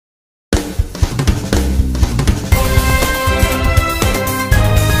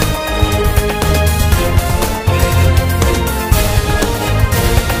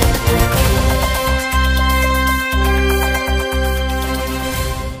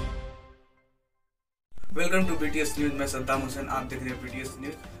Welcome to BTS news. मैं सद्दाम हुसैन, आप देख रहे हैं बीटीएस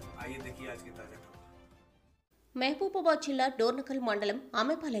न्यूज। आइए देखिए आज की ताजा खबर। మహబూబాబాద్ జిల్లా డోర్నకల్ మండలం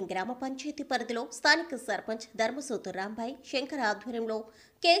ఆమెపాలెం గ్రామ పంచాయతీ పరిధిలో స్థానిక సర్పంచ్ ధర్మసోతు రాంబాయ్ శంకర్ ఆధ్వర్యంలో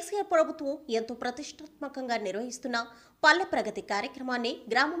కేసీఆర్ ప్రభుత్వం ఎంతో ప్రతిష్టాత్మకంగా నిర్వహిస్తున్న పల్లె ప్రగతి కార్యక్రమాన్ని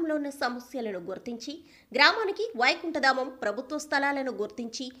గ్రామంలో ఉన్న సమస్యలను గుర్తించి గ్రామానికి వైకుంఠధామం ప్రభుత్వ స్థలాలను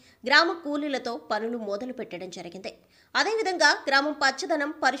గుర్తించి గ్రామ కూలీలతో పనులు మొదలు పెట్టడం జరిగింది. అదేవిధంగా గ్రామం పచ్చదనం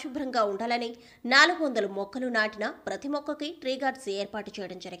పరిశుభ్రంగా ఉండాలని 400 మొక్కలు నాటిన ప్రతి మొక్కకి ట్రీ గార్డ్స్ ఏర్పాటు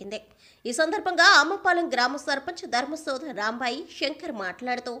చేయడం జరిగింది. ఈ సందర్భంగా ఆమెపాలెం గ్రామ సర్పంచ్ ధర్మసోద రాంబాయి శంకర్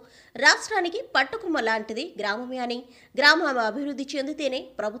మాట్లాడుతూ రాష్ట్రానికి పట్టుకుమ్మ లాంటిది గ్రామమే అని, గ్రామం అభివృద్ధి చెందితేనే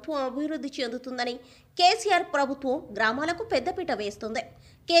ప్రభుత్వం అభివృద్ధి చెందుతుందని, కేసీఆర్ ప్రభుత్వం గ్రామాలకు పెద్దపీట వేస్తుంది.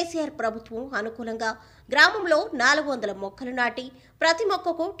 కేసీఆర్ ప్రభుత్వం అనుకూలంగా గ్రామంలో 400 మొక్కలు నాటి ప్రతి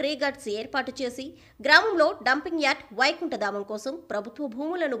మొక్కకు ట్రీ గార్డ్స్ ఏర్పాటు చేసి గ్రామంలో డంపింగ్ యార్డ్ వైకుంఠధామం కోసం ప్రభుత్వ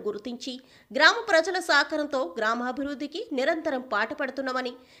భూములను గుర్తించి గ్రామ ప్రజల సహకారంతో గ్రామాభివృద్ధికి నిరంతరం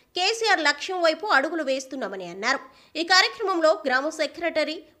పాటుపడుతున్నామని, కేసీఆర్ లక్ష్యం వైపు అడుగులు వేస్తున్నామని అన్నారు. ఈ కార్యక్రమంలో గ్రామ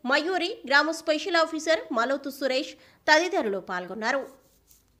సెక్రటరీ మయూరి, గ్రామ స్పెషల్ ఆఫీసర్ మలోతు సురేష్ తదితరులు పాల్గొన్నారు.